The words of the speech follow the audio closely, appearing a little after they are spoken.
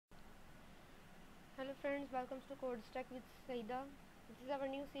friends, welcome to Code Stack with Saida. This is our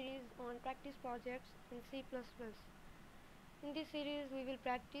new series on practice projects in C++. In this series, we will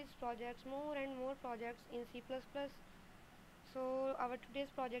practice projects, more and more projects in C++. So our today's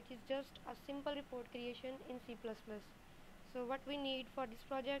project is just a simple report creation in C++. So what we need for this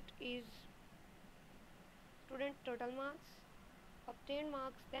project is student total marks, obtained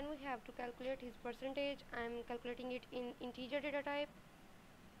marks, then we have to calculate his percentage. I am calculating it in integer data type.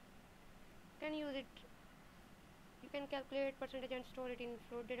 Can use it. You can calculate percentage and store it in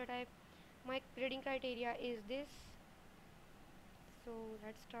float data type. My grading criteria is this. So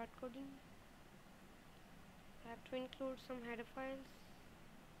let's start coding. I have to include some header files.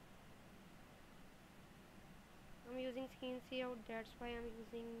 I'm using scene cout, that's why I'm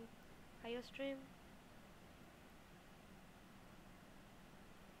using iostream.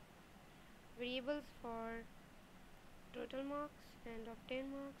 Variables for total marks and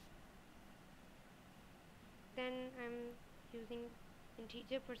obtained marks. Then I'm using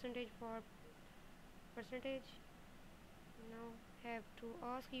integer percentage for percentage. Now have to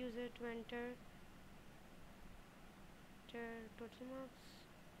ask user to enter total marks.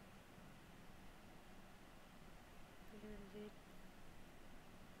 Here is it,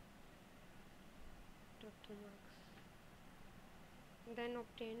 total marks. Then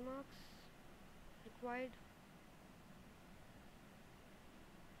obtained marks required.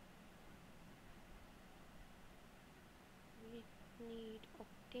 We need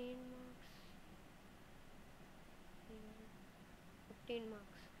obtained marks here, obtained marks.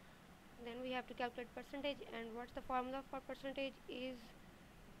 Then we have to calculate percentage, and what's the formula for percentage is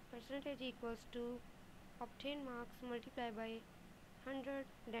percentage equals to obtained marks multiplied by 100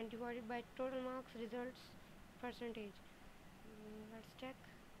 then divided by total marks results percentage. Let's check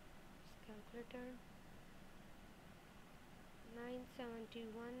this calculator.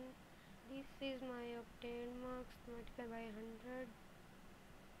 971. This is my obtained marks multiplied by 100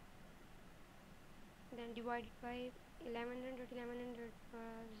 then divided by 1100. 1100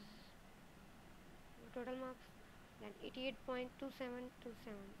 was total marks, then 88.2727.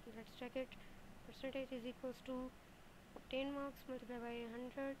 Let's check it. Percentage is equals to obtained marks multiplied by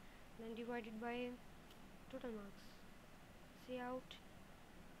 100 then divided by total marks. See out.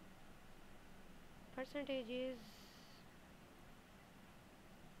 Percentage is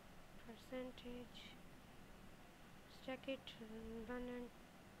percentage. Let's check it, run and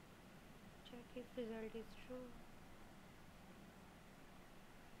check if result is true.